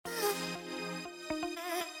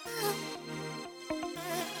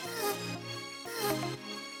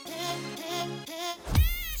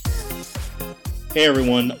Hey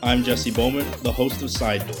everyone, I'm Jesse Bowman, the host of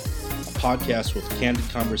Side Door, a podcast with candid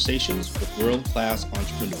conversations with world-class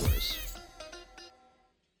entrepreneurs.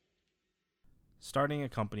 Starting a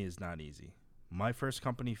company is not easy. My first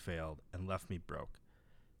company failed and left me broke.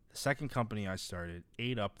 The second company I started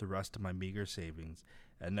ate up the rest of my meager savings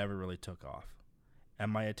and never really took off.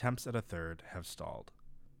 And my attempts at a third have stalled.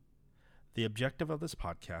 The objective of this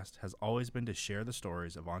podcast has always been to share the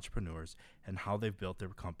stories of entrepreneurs and how they've built their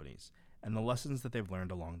companies, and the lessons that they've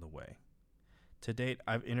learned along the way. To date,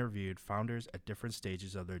 I've interviewed founders at different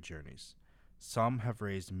stages of their journeys. Some have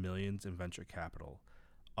raised millions in venture capital.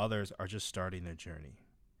 Others are just starting their journey.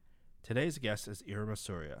 Today's guest is Irma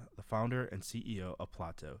Surya, the founder and CEO of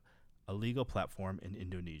Plato, a legal platform in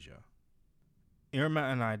Indonesia. Irma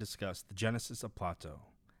and I discussed the genesis of Plato,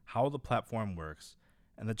 how the platform works,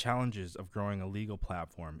 and the challenges of growing a legal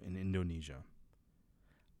platform in Indonesia.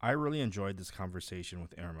 I really enjoyed this conversation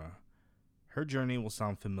with Irma. Her journey will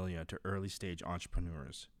sound familiar to early-stage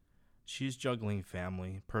entrepreneurs. She's juggling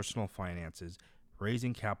family, personal finances,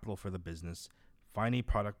 raising capital for the business, finding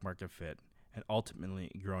product-market fit, and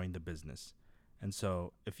ultimately growing the business. And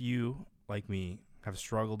so, if you, like me, have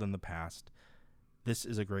struggled in the past, this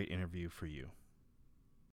is a great interview for you.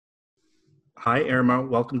 Hi, Irma.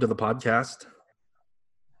 Welcome to the podcast.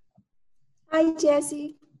 Hi,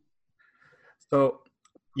 Jesse. So,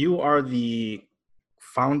 you are the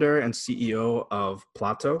founder and CEO of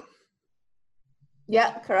Plato.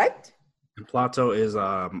 Yeah, correct. And Plato is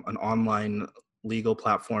an online legal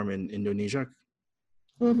platform in Indonesia.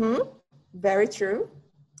 Very true.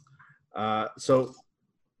 So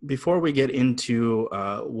before we get into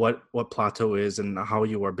what Plato is and how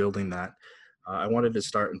you are building that, I wanted to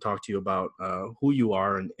start and talk to you about who you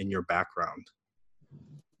are and your background.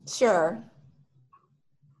 Sure.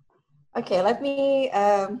 Okay, let me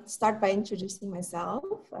start by introducing myself.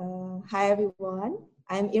 Hi, everyone.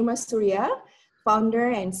 I'm Irma Surya,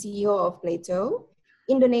 founder and CEO of Plato,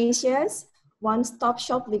 Indonesia's one-stop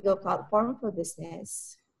shop legal platform for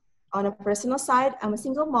business. On a personal side, I'm a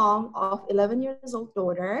single mom of 11 years old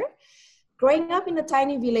daughter. Growing up in a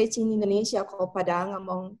tiny village in Indonesia called Padang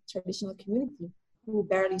among traditional community who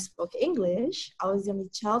barely spoke English, I was the only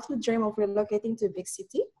child who dreamed of relocating to a big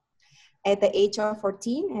city. At the age of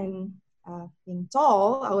 14 and being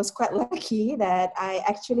tall, I was quite lucky that I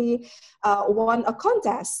actually won a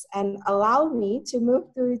contest and allowed me to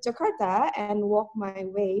move to Jakarta and walk my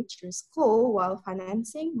way through school while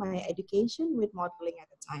financing my education with modeling at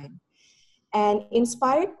the time. And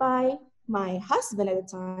inspired by my husband at the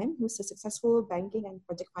time, who's a successful banking and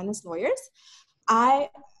project finance lawyer,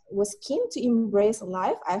 I was keen to embrace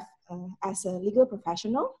life as a legal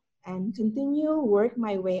professional and continue work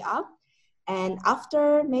my way up. And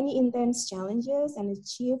after many intense challenges and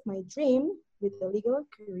achieve my dream with a legal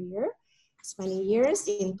career, spending years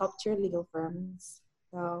in top-tier legal firms.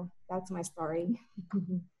 So that's my story.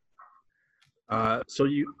 So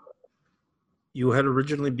you had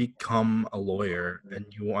originally become a lawyer and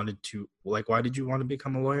you wanted to, why did you want to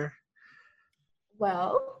become a lawyer?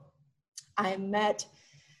 Well, I met,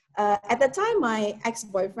 at the time, my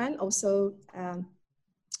ex-boyfriend also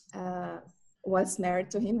was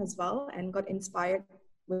married to him as well and got inspired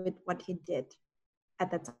with what he did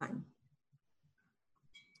at the time.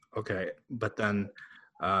 Okay, but then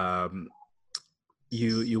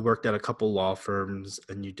you worked at a couple law firms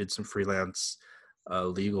and you did some freelance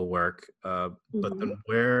legal work. But then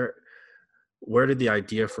where did the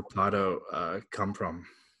idea for Plato come from?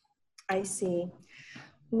 I see.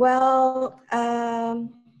 Well,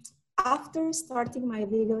 after starting my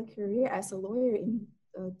legal career as a lawyer in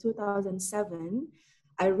 2007,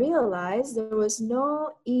 I realized there was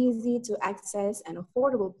no easy to access and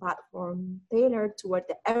affordable platform tailored toward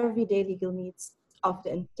the everyday legal needs of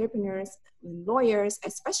the entrepreneurs and lawyers,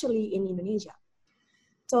 especially in Indonesia.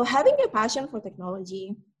 So having a passion for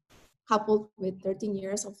technology, coupled with 13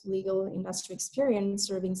 years of legal industry experience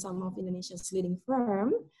serving some of Indonesia's leading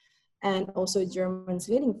firm and also German's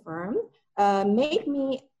leading firm, made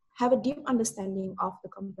me have a deep understanding of the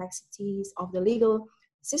complexities of the legal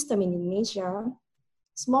system in Indonesia,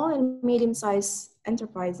 small and medium-sized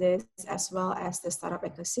enterprises, as well as the startup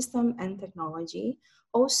ecosystem and technology,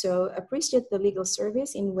 also appreciate the legal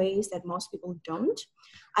service in ways that most people don't.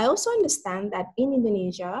 I also understand that in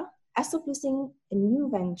Indonesia, establishing a new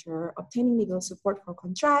venture, obtaining legal support for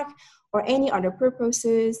contract or any other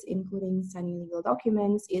purposes, including signing legal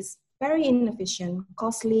documents, is very inefficient,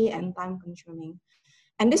 costly, and time-consuming.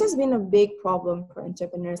 And this has been a big problem for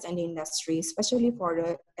entrepreneurs and the industry, especially for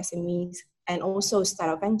the SMEs and also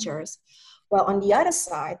startup ventures. While on the other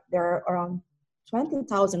side, there are around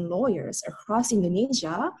 20,000 lawyers across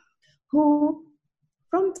Indonesia who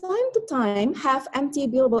from time to time have empty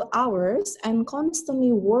billable hours and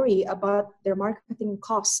constantly worry about their marketing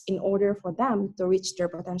costs in order for them to reach their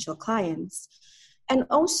potential clients. And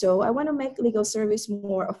also, I want to make legal service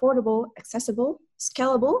more affordable, accessible,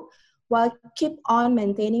 scalable, while keep on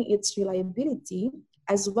maintaining its reliability,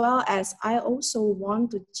 as well as I also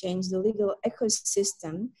want to change the legal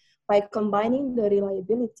ecosystem by combining the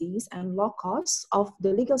reliabilities and low costs of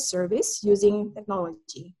the legal service using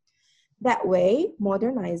technology. That way,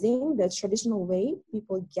 modernizing the traditional way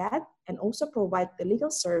people get and also provide the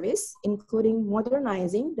legal service, including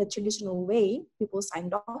modernizing the traditional way people sign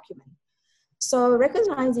documents. So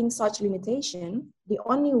recognizing such limitation, the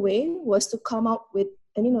only way was to come up with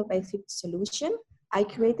an innovative solution. I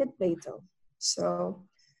created Plato. So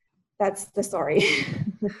that's the story.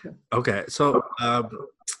 Okay, so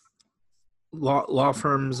law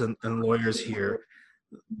firms and lawyers here,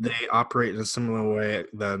 they operate in a similar way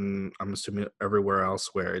than I'm assuming everywhere else,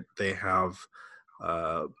 where they have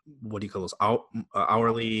what do you call those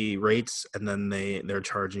hourly rates, and then they're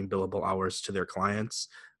charging billable hours to their clients,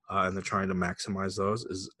 and they're trying to maximize those.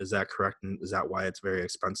 Is that correct? And is that why it's very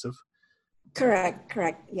expensive?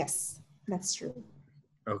 Correct. Yes, that's true.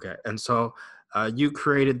 Okay, and so you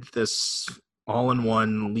created this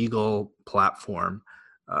all-in-one legal platform.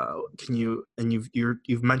 Can you, and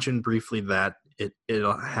you've mentioned briefly that it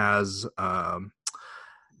has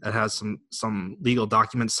some legal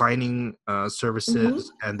document signing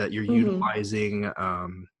services, and that you're utilizing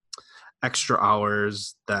extra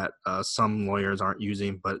hours that some lawyers aren't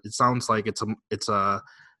using. But it sounds like it's an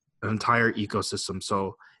entire ecosystem.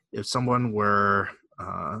 So if someone were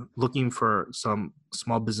looking for some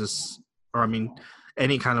small business, or I mean,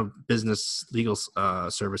 any kind of business legal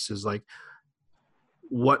services, like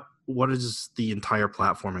what does the entire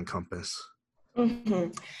platform encompass?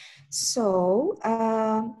 So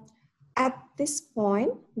at this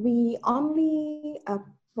point, we only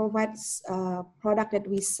provide product that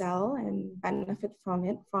we sell and benefit from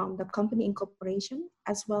it from the company incorporation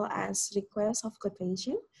as well as request of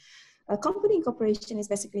quotation. A company incorporation is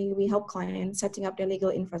basically we help clients setting up their legal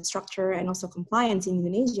infrastructure and also compliance in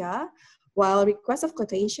Indonesia, while request of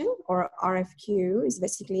quotation or RFQ is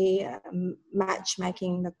basically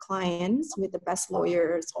matchmaking the clients with the best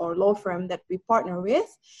lawyers or law firm that we partner with,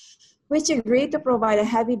 which agree to provide a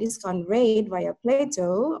heavy discount rate via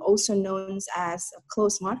Plato, also known as a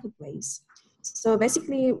closed marketplace. So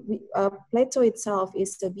basically, Plato itself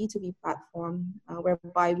is the B2B platform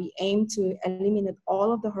whereby we aim to eliminate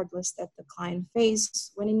all of the hurdles that the client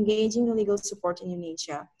face when engaging the legal support in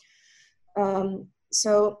Indonesia.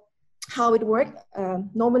 So how it works,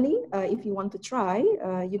 normally, if you want to try,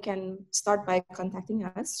 you can start by contacting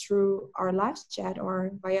us through our live chat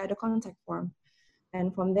or via the contact form.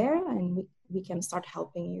 And from there, and we can start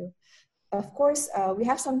helping you. Of course, we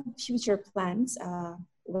have some future plans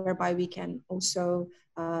whereby we can also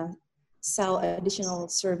sell additional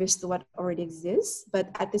service to what already exists. But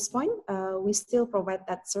at this point, we still provide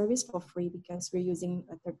that service for free because we're using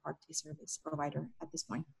a third-party service provider at this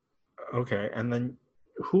point. Okay, and then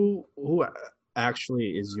who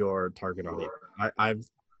actually is your target audience?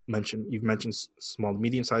 You've mentioned small,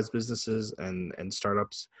 medium-sized businesses and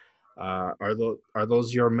startups. Are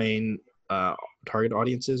those your main target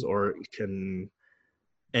audiences, or can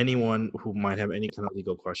anyone who might have any kind of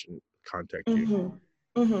legal question contact you?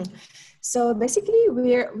 So basically,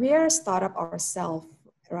 we're a startup ourselves,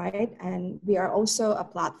 right? And we are also a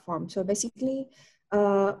platform. So basically,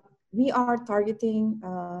 we are targeting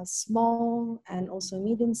small and also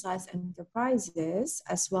medium-sized enterprises,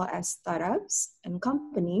 as well as startups and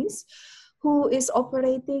companies who is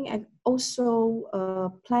operating and also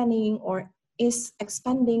planning or is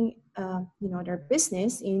expanding, their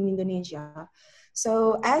business in Indonesia.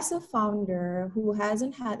 So as a founder who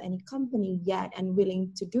hasn't had any company yet and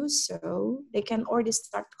willing to do so, they can already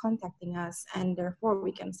start contacting us, and therefore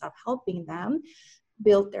we can start helping them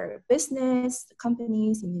build their business,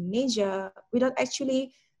 companies in Indonesia without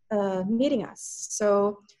actually meeting us.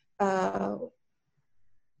 So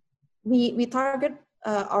we target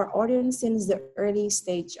our audience since the early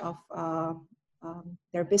stage of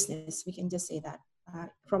their business. We can just say that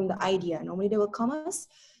from the idea. Normally they will come us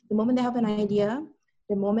the moment they have an idea,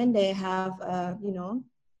 the moment they have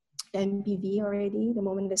MPV already, the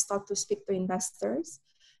moment they start to speak to investors,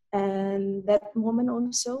 and that moment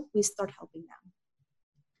also we start helping them.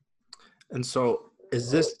 And so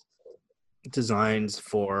is this designs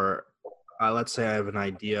for, let's say I have an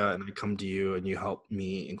idea and I come to you and you help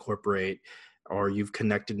me incorporate, or you've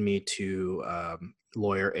connected me to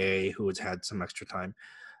lawyer A who has had some extra time.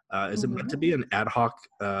 Is it meant to be an ad hoc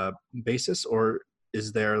basis, or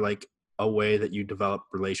is there like a way that you develop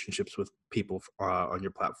relationships with people on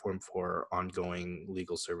your platform for ongoing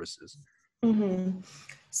legal services? Mm-hmm.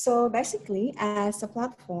 So basically, as a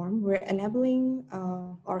platform, we're enabling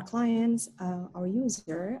our clients, our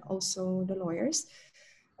user, also the lawyers,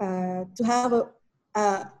 to have a,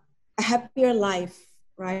 a happier life,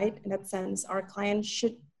 right? In that sense, our clients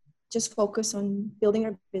should just focus on building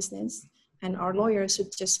our business, and our lawyers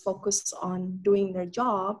should just focus on doing their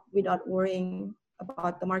job without worrying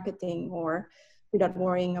about the marketing or without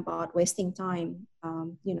worrying about wasting time,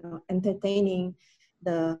 entertaining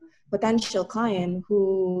the potential client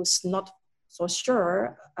who's not so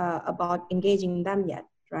sure about engaging them yet,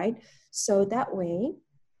 right? So that way,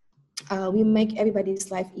 we make everybody's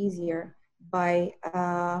life easier by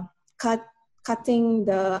cutting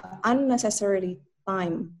the unnecessary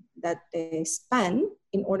time that they spend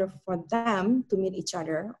in order for them to meet each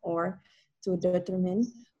other or to determine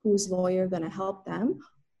whose lawyer going to help them,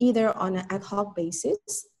 either on an ad hoc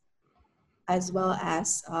basis as well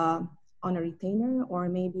as on a retainer or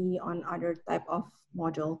maybe on other type of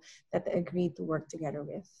model that they agree to work together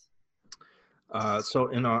with. So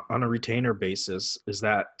on a retainer basis, is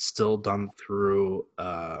that still done through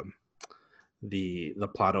the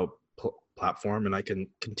Plato platform, and I can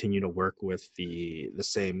continue to work with the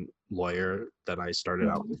same lawyer that I started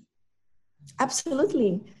out with?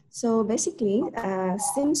 Absolutely. So basically,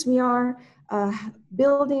 since we are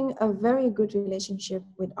building a very good relationship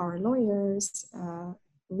with our lawyers,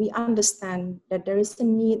 we understand that there is a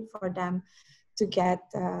need for them to get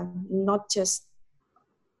not just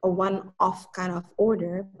a one-off kind of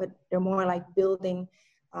order, but they're more like building,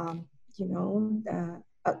 a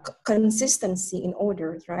consistency in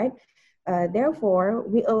orders, right? Therefore,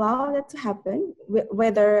 we allow that to happen,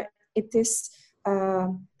 whether it is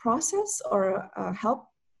process or help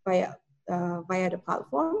via the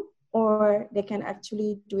platform, or they can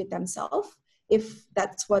actually do it themselves if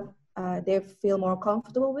that's what they feel more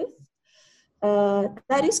comfortable with.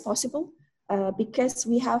 That is possible. Because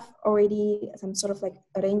we have already some sort of like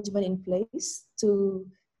arrangement in place to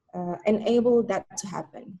enable that to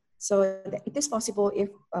happen. So it is possible if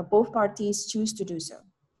both parties choose to do so.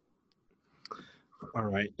 All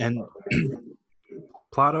right. And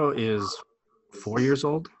Plato is 4 years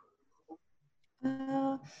old?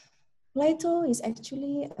 Plato is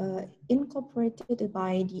actually incorporated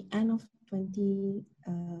by the end of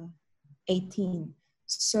 2018.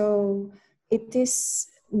 So it is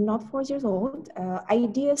not 4 years old.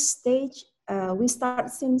 Idea stage, we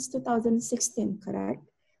start since 2016, correct?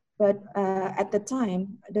 But at the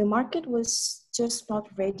time, the market was just not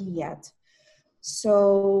ready yet.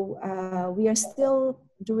 So we are still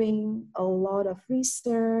doing a lot of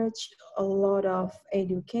research, a lot of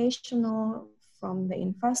educational from the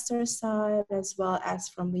investor side, as well as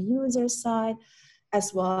from the user side,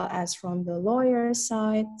 as well as from the lawyer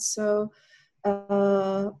side. So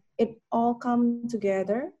it all come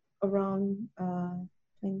together around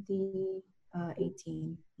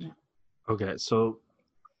 2018. Yeah. Okay, so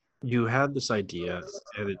you had this idea,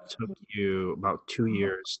 and it took you about 2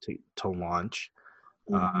 years to launch.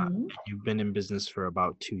 You've been in business for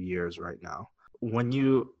about 2 years right now. When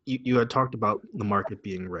you had talked about the market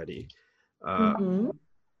being ready,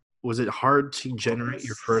 was it hard to generate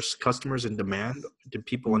your first customers and demand? Did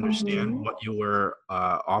people understand what you were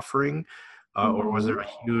offering, or was there a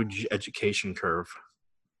huge education curve?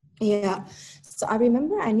 Yeah, so I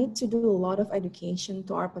remember I need to do a lot of education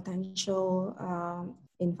to our potential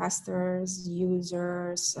investors,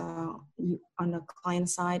 users on the client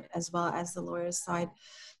side as well as the lawyer side.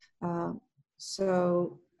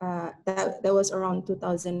 So that was around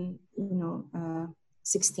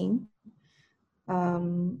 2016,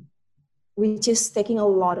 which is taking a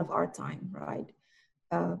lot of our time, right?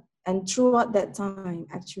 And throughout that time,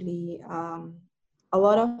 actually, a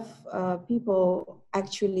lot of people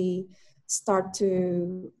actually start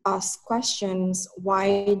to ask questions.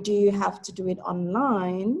 Why do you have to do it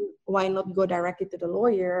online? Why not go directly to the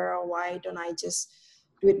lawyer? Or why don't I just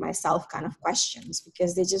do it myself kind of questions?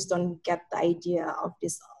 Because they just don't get the idea of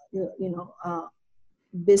this,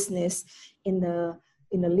 business in the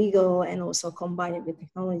legal and also combine it with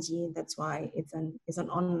technology. That's why it's an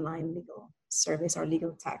online legal service or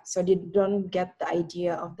legal tech. So they don't get the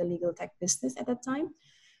idea of the legal tech business at that time.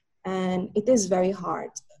 And it is very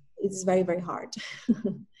hard. It's very, very hard.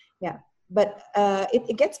 Yeah. But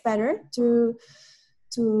it gets better to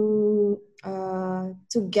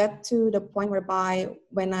get to the point whereby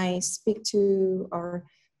when I speak to our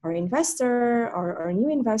investor or our new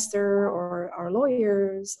investor or our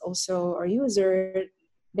lawyers, also our user,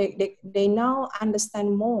 they now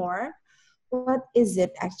understand more what is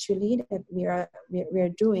it actually that we're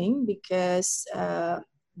doing, because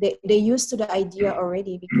they used to the idea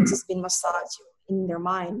already because it's been massaged in their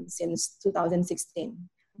mind since 2016.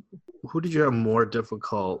 Who did you have more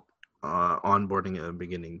difficult onboarding at the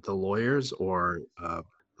beginning, the lawyers or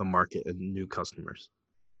the market and new customers?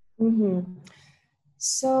 Mm-hmm.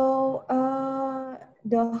 So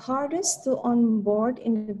the hardest to onboard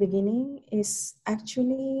in the beginning is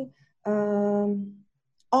actually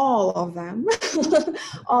all of them.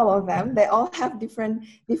 All of them. They all have different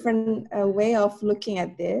way of looking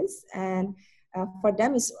at this, and for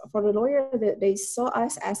them is for the lawyer they saw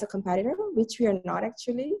us as a competitor, which we are not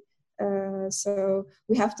actually. So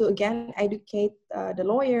we have to again educate the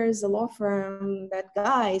lawyers, the law firm, that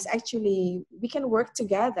guys, actually we can work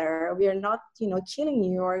together. We are not, killing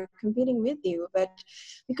you or competing with you, but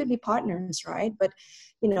we could be partners, right? But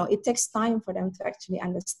it takes time for them to actually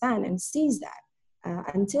understand and seize that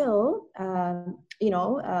until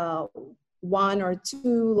one or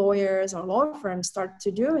two lawyers or law firms start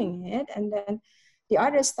to doing it, and then the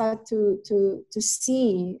others start to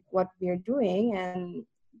see what we're doing and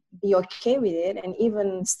be okay with it, and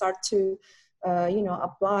even start to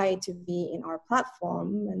apply to be in our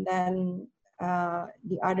platform, and then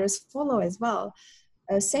the others follow as well.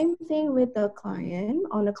 Same thing with the client.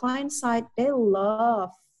 On the client side, they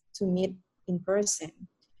love to meet in person,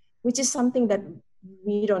 which is something that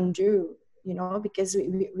we don't do, because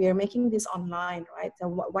we are making this online, right? So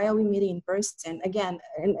why are we meeting in person? Again,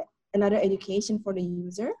 another education for the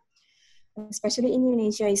user, especially in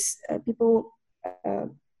Indonesia, is people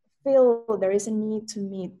feel there is a need to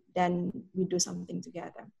meet, then we do something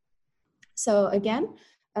together. So again,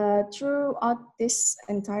 throughout this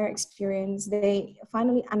entire experience, they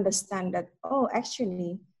finally understand that, oh,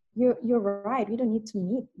 actually, you're right. We don't need to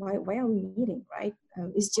meet. Why are we meeting, right?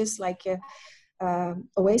 It's just like a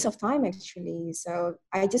waste of time, actually. So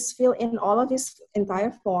I just fill in all of this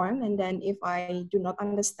entire form, and then if I do not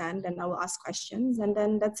understand, then I will ask questions, and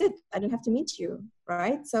then that's it. I don't have to meet you,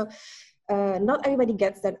 right? So not everybody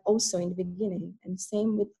gets that also in the beginning, and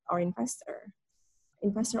same with our investor.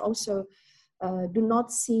 Investor also do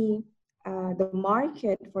not see the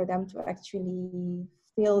market for them to actually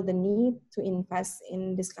feel the need to invest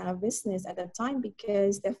in this kind of business at that time,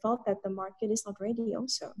 because they felt that the market is not ready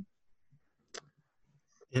also.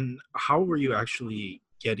 And how were you actually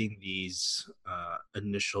getting these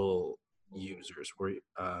initial users?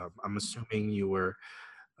 I'm assuming you were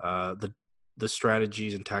the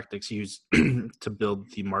strategies and tactics used to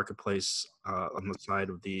build the marketplace on the side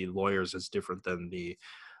of the lawyers is different than the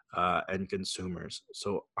end consumers.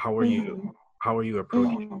 So how are you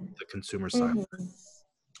approaching the consumer side?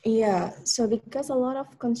 Yeah, so because a lot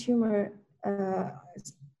of consumer,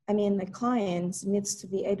 like clients needs to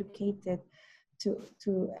be educated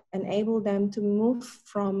to enable them to move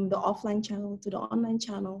from the offline channel to the online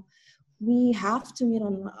channel, we have to meet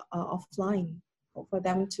on offline for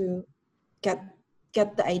them to get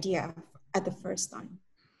the idea at the first time.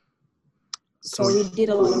 So we did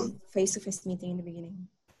a lot of face-to-face meeting in the beginning.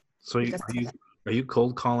 So are you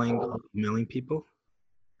cold calling, emailing people?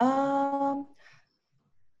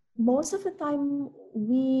 Most of the time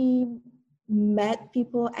we met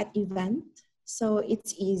people at event, so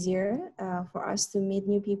it's easier for us to meet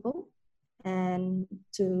new people and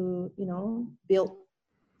to build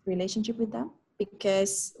relationship with them,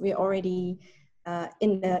 because we're already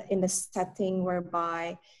in the setting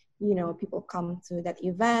whereby people come to that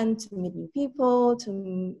event to meet new people,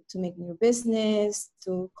 to make new business,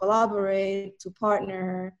 to collaborate, to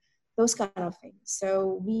partner, those kind of things.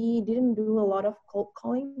 So we didn't do a lot of cold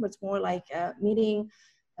calling, but it's more like meeting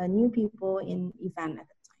new people in event at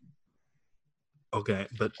the time. Okay,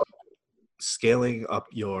 but scaling up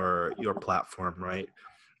your platform, right?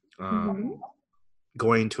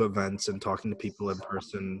 Going to events and talking to people in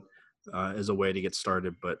person is a way to get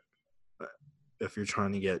started, but if you're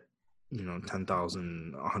trying to get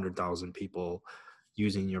 10,000, 100,000 people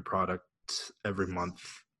using your product every month,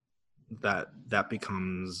 that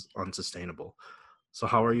becomes unsustainable. So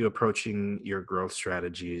how are you approaching your growth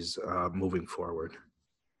strategies moving forward?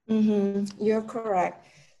 You're correct.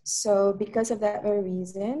 So because of that very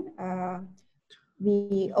reason,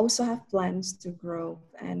 we also have plans to grow,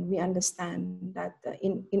 and we understand that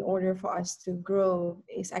in order for us to grow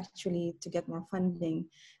is actually to get more funding,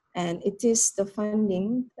 and it is the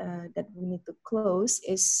funding that we need to close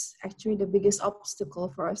is actually the biggest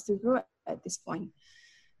obstacle for us to grow at this point.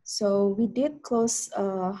 So we did close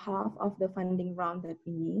half of the funding round that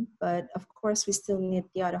we need, but of course we still need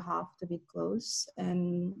the other half to be closed,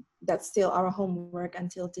 and that's still our homework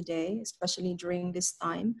until today, especially during this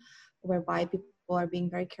time whereby people are being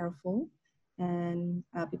very careful. and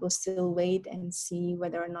people still wait and see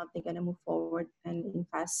whether or not they're going to move forward and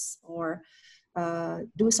invest or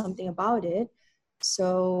do something about it.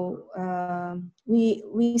 So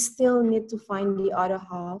we still need to find the other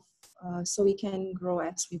half so we can grow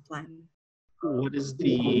as we plan. What is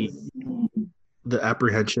the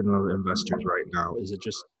apprehension of investors right now? Is it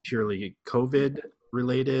just purely COVID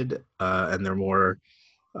related, and they're more,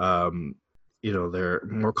 um, they're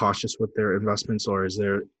more cautious with their investments, or is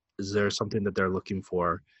there something that they're looking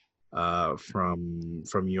for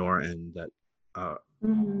from your end that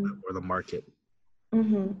Mm-hmm. or the market?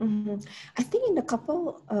 Mm-hmm, mm-hmm. I think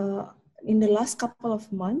in the last couple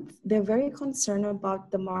of months, they're very concerned about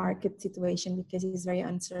the market situation because it's very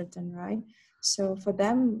uncertain, right? So for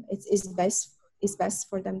them, it's best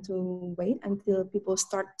for them to wait until people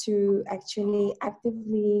start to actually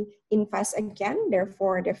actively invest again.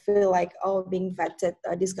 Therefore, they feel like, oh, being vetted,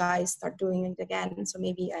 these guys start doing it again. So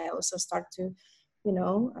maybe I also start to, you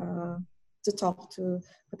know, to talk to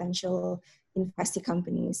potential investing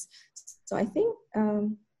companies. So I think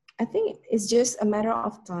it's just a matter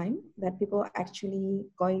of time that people are actually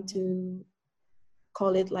going to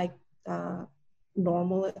call it like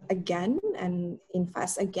normal again and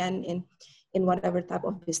invest again in whatever type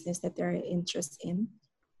of business that they're interested in.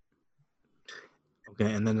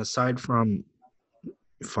 Okay, and then aside from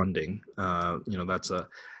funding, that's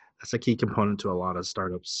a key component to a lot of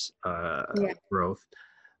startups Yeah. growth.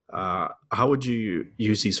 How would you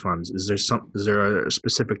use these funds? Is there a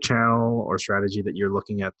specific channel or strategy that you're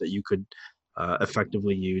looking at that you could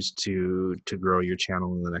effectively use to grow your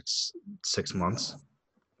channel in the next 6 months?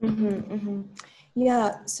 Mm-hmm, mm-hmm.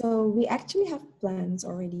 Yeah, so we actually have plans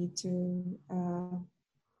already to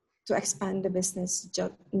expand the business,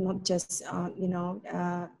 not just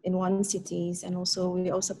in one cities, and also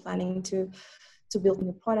we're also planning to build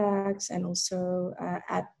new products and also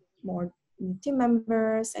add more team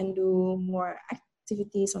members and do more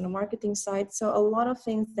activities on the marketing side. So a lot of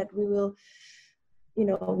things that we will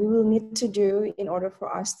need to do in order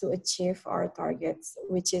for us to achieve our targets,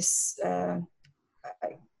 which is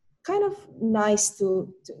kind of nice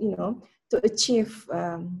to achieve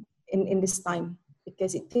in this time,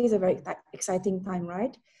 because it is a very exciting time,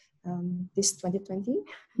 right? This 2020.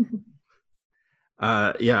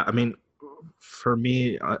 Yeah, I mean, for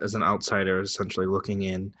me as an outsider, essentially looking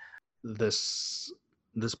in, this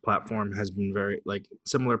this platform has been very like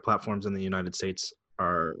similar platforms in the United States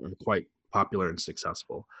are quite popular and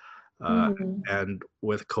successful. Uh, Mm-hmm. and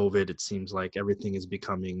with COVID, it seems like everything is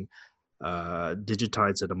becoming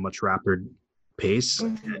digitized at a much rapid pace,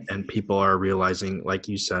 Mm-hmm. and people are realizing, like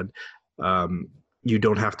you said, um, you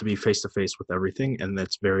don't have to be face to face with everything, and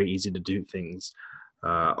it's very easy to do things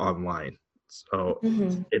online. So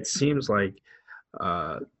Mm-hmm. it seems like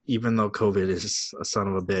even though COVID is a son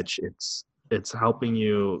of a bitch, it's helping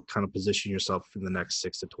you kind of position yourself in the next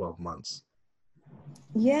 6 to 12 months.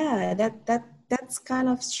 Yeah, that's kind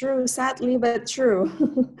of true, sadly, but true.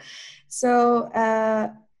 So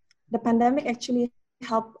the pandemic actually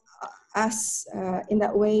helped us in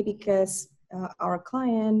that way because our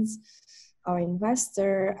clients, our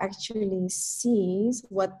investor actually sees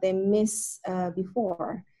what they missed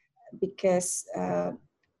before. Because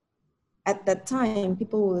at that time,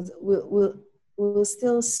 people will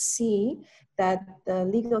still see that the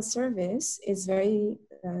legal service is very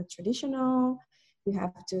traditional. You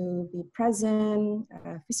have to be present,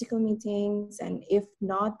 physical meetings, and if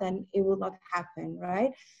not, then it will not happen,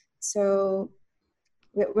 right? So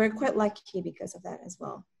we're quite lucky because of that as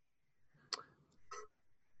well.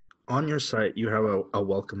 On your site, you have a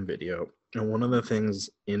welcome video, and one of the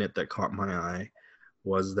things in it that caught my eye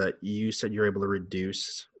was that you said you're able to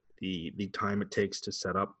reduce the time it takes to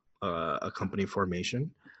set up a company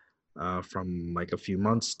formation from like a few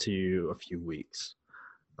months to a few weeks.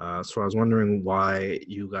 So I was wondering why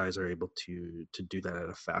you guys are able to do that at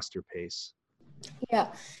a faster pace. Yeah,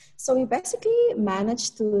 so we basically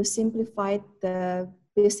managed to simplify the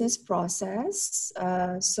business process,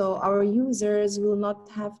 so our users will not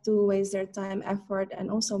have to waste their time, effort, and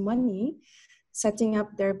also money setting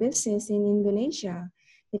up their business in Indonesia.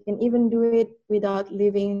 They can even do it without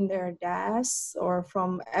leaving their desks or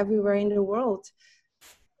from everywhere in the world.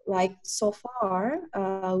 Like so far,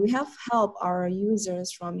 we have helped our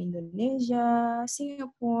users from Indonesia,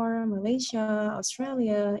 Singapore, Malaysia,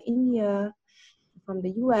 Australia, India, from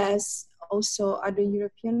the US, also other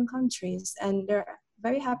European countries, and they're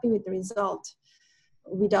very happy with the result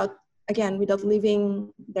without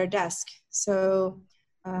leaving their desk. So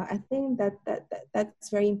I think that's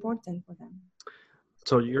very important for them.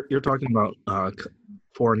 So you're talking about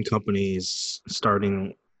foreign companies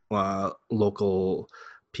starting local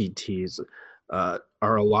PTs.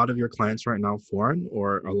 Are a lot of your clients right now foreign,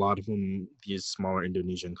 or a lot of them these smaller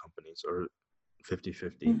Indonesian companies, or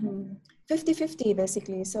 50-50? Mm-hmm. 50-50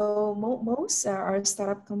 basically. So most are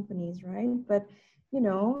startup companies, right? But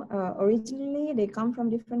originally they come from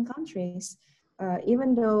different countries.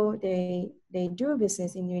 Even though they do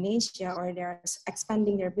business in Indonesia or they're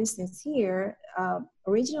expanding their business here,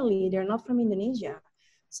 originally they're not from Indonesia.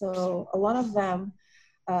 So a lot of them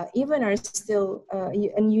even are still a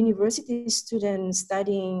university students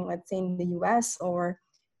studying, let's say, in the US or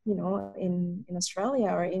in Australia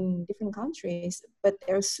or in different countries, but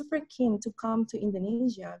they're super keen to come to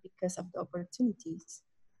Indonesia because of the opportunities.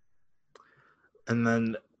 And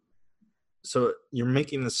then, so you're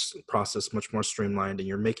making this process much more streamlined, and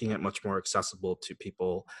you're making it much more accessible to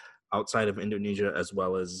people outside of Indonesia, as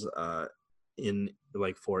well as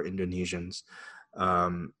for Indonesians.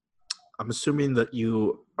 Um, I'm assuming that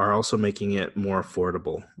you are also making it more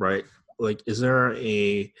affordable, right? Like, is there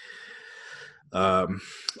a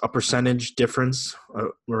percentage difference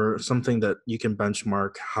or something that you can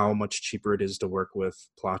benchmark how much cheaper it is to work with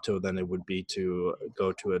Plato than it would be to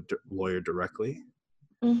go to a lawyer directly?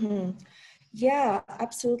 Mm-hmm. Yeah,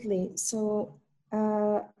 absolutely. So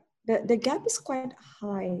the gap is quite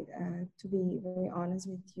high, to be very honest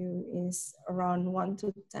with you, is around 1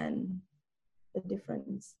 to 10, the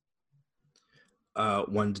difference.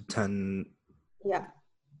 1 to 10. Yeah,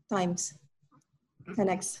 times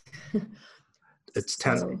 10x. It's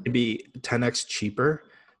 10, So it'd be 10x cheaper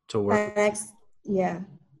to work with, 10x, yeah,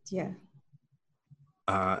 yeah.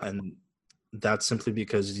 and that's simply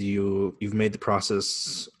because you've made the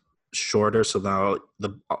process shorter, so now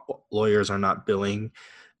the lawyers are not billing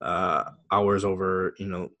hours over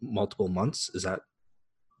multiple months. Is that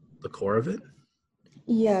the core of it?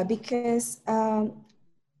 Yeah, because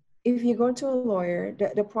if you go to a lawyer,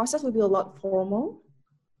 the process will be a lot formal.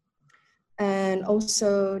 And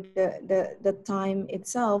also the time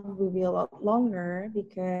itself will be a lot longer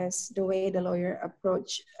because the way the lawyer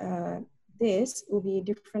approach this will be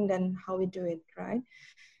different than how we do it, right?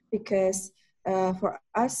 Because for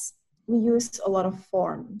us, we use a lot of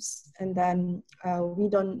forms, and then we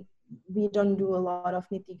don't do a lot of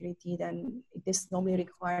nitty gritty than it is normally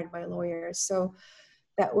required by lawyers. So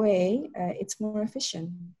that way, it's more efficient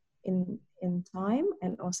in time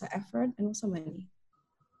and also effort and also money.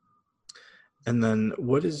 And then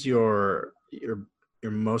what is your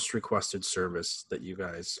most requested service that you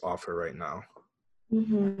guys offer right now?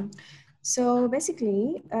 Mm-hmm. So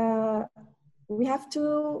basically, we have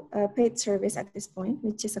two paid service at this point,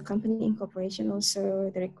 which is a company incorporation,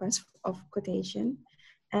 also the request of quotation.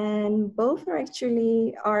 And both are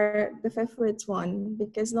the favorite one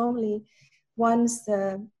because normally once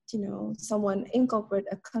someone incorporate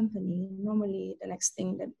a company, normally the next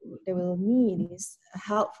thing that they will need is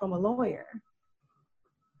help from a lawyer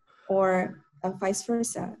or vice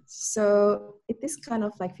versa. So it is kind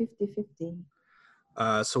of like 50-50.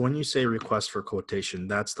 So when you say request for quotation,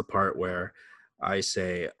 that's the part where I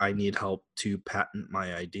say I need help to patent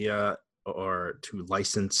my idea or to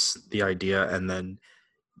license the idea, and then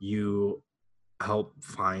you help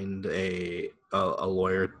find a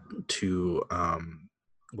lawyer to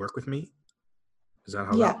work with me. Is that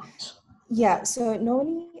how that Yeah, works? yeah. So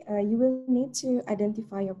normally you will need to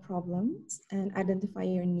identify your problems and identify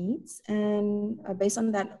your needs. And based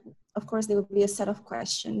on that, of course, there will be a set of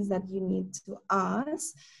questions that you need to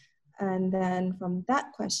ask. And then from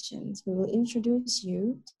that questions, we will introduce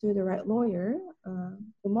you to the right lawyer,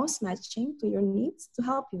 the most matching to your needs to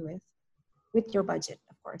help you with your budget,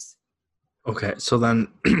 of course. Okay, so then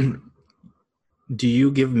do you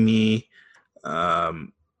give me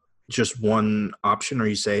um, just one option, or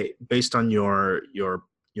you say based on your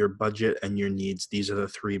budget and your needs, these are the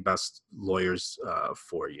three best lawyers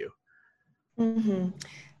for you? Mm-hmm.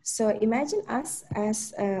 So imagine us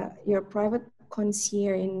as your private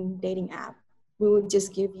concierge in dating app. We would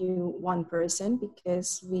just give you one person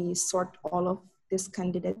because we sort all of these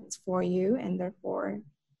candidates for you, and therefore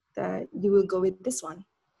you will go with this one.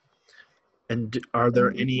 And are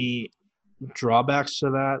there Mhm. any drawbacks to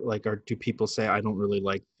that? Like, do people say I don't really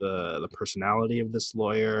like the personality of this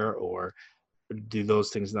lawyer, or do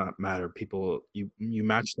those things not matter? People, you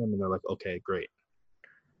match them and they're like, okay, great.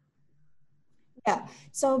 Yeah.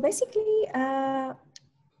 So basically,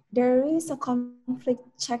 there is a conflict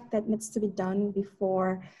check that needs to be done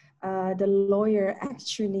before the lawyer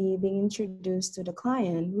actually being introduced to the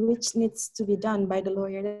client, which needs to be done by the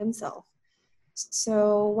lawyer themselves.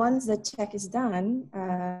 So once the check is done,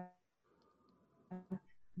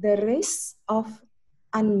 the risk of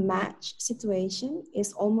unmatched situation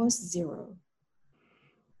is almost zero.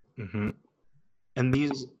 Hmm. And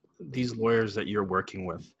these lawyers that you're working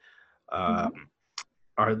with, Mhm.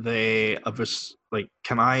 are they of us like?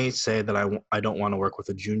 Can I say that I don't want to work with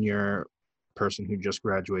a junior person who just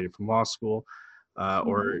graduated from law school, Mhm.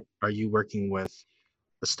 or are you working with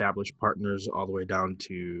established partners all the way down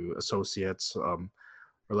to associates, or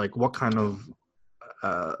like what kind of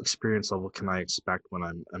experience level can I expect when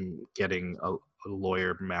I'm getting a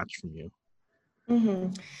lawyer match from you?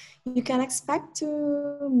 Mhm. You can expect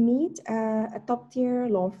to meet a top tier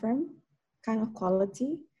law firm kind of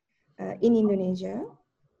quality in Indonesia.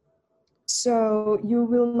 So you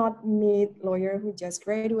will not meet lawyer who just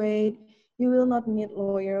graduate. You will not meet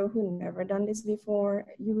lawyer who never done this before.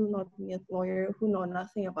 You will not meet lawyer who know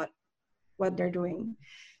nothing about what they're doing.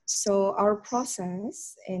 So our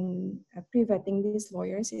process in pre-vetting these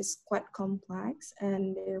lawyers is quite complex,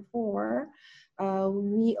 and therefore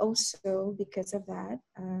we also, because of that,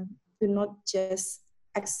 do not just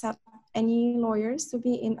accept any lawyers to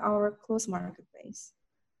be in our closed marketplace.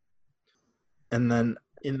 And then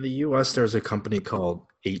in the US, there's a company called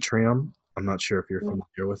Atrium. I'm not sure if you're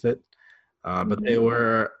familiar with it, but Mm-hmm.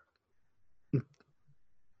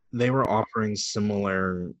 they were offering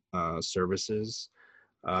similar services,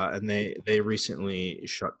 and they recently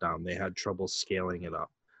shut down. They had trouble scaling it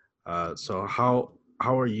up. So how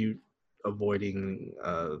are you avoiding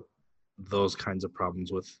those kinds of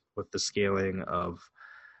problems with the scaling of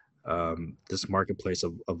this marketplace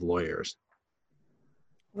of lawyers?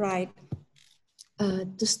 Right.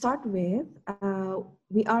 To start with,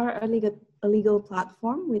 we are a legal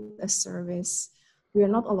platform with a service. We are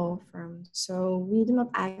not a law firm, so we do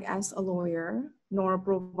not act as a lawyer nor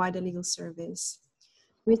provide a legal service,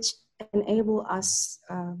 which enable us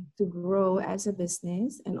to grow as a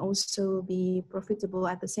business and also be profitable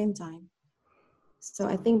at the same time. So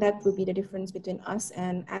I think that would be the difference between us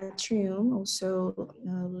and Atrium, also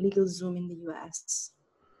LegalZoom in the US.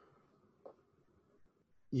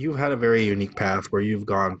 You've had a very unique path where you've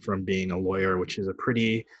gone from being a lawyer, which is a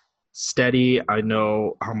pretty steady, I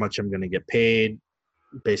know how much I'm going to get paid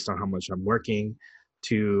based on how much I'm working,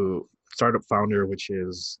 to startup founder, which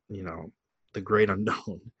is, the great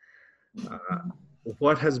unknown. Uh,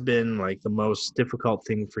 what has been like the most difficult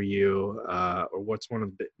thing for you, or what's one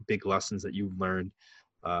of the big lessons that you've learned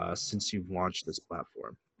since you've launched this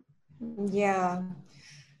platform? Yeah.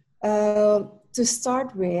 To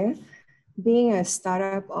start with, being a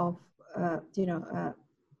startup of,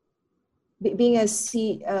 being a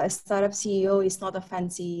startup CEO is not a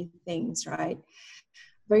fancy things, right?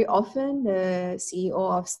 Very often, the CEO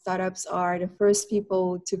of startups are the first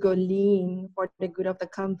people to go lean for the good of the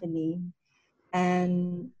company.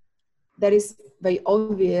 And that is very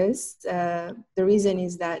obvious. The reason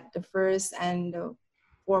is that the first and the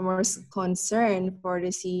foremost concern for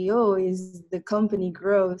the CEO is the company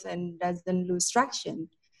growth and doesn't lose traction.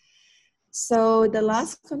 So the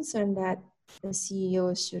last concern that the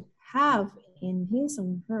CEO should have in his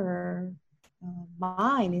or her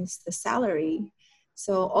mind is the salary.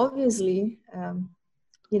 So obviously,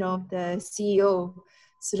 the CEO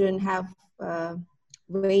shouldn't have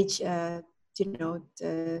wage, to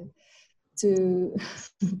too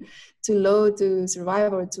low to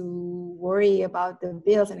survive or to worry about the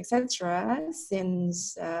bills and etc.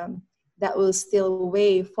 Since that will still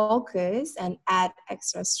weigh focus and add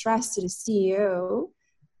extra stress to the CEO.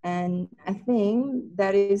 And I think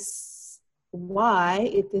that is why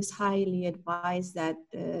it is highly advised that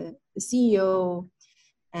the CEO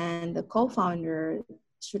and the co-founder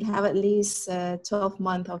should have at least 12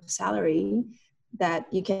 months of salary that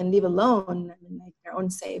you can live alone and make your own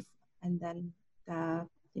safe. And then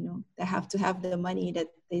they have to have the money that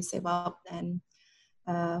they save up and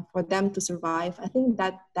for them to survive. I think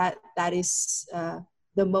that is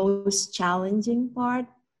the most challenging part,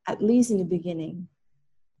 at least in the beginning.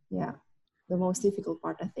 Yeah, the most difficult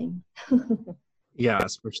part, I think. Yeah,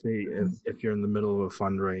 especially if you're in the middle of a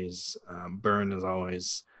fundraise, burn is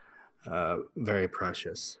always very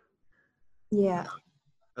precious. Yeah.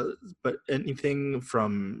 But anything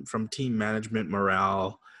from team management,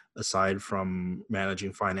 morale, aside from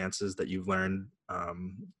managing finances, that you've learned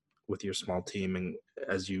with your small team and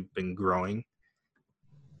as you've been growing?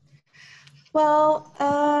 Well,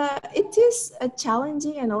 it is a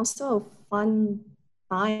challenging and also a fun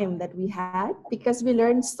time that we had because we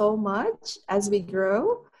learned so much as we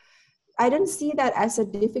grow. I don't see that as a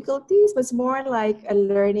difficulties, but it's more like a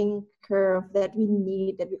learning curve that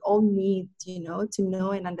that we all need, to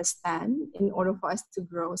know and understand in order for us to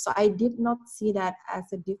grow. So I did not see that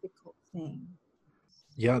as a difficult thing.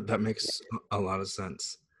 Yeah, that makes a lot of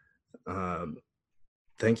sense. Um,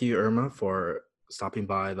 Thank you, Irma, for stopping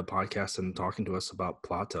by the podcast and talking to us about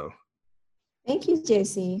Plato. Thank you,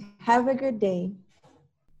 Jesse. Have a good day.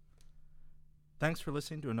 Thanks for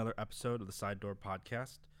listening to another episode of the Side Door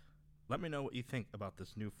Podcast. Let me know what you think about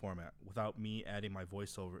this new format without me adding my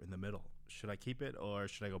voiceover in the middle. Should I keep it or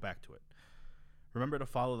should I go back to it? Remember to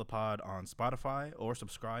follow the pod on Spotify or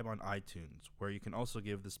subscribe on iTunes, where you can also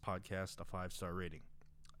give this podcast a 5-star rating.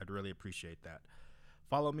 I'd really appreciate that.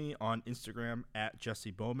 Follow me on Instagram at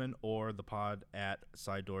Jesse Bowman or the pod at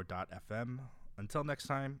sidedoor.fm. Until next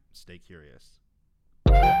time, stay curious.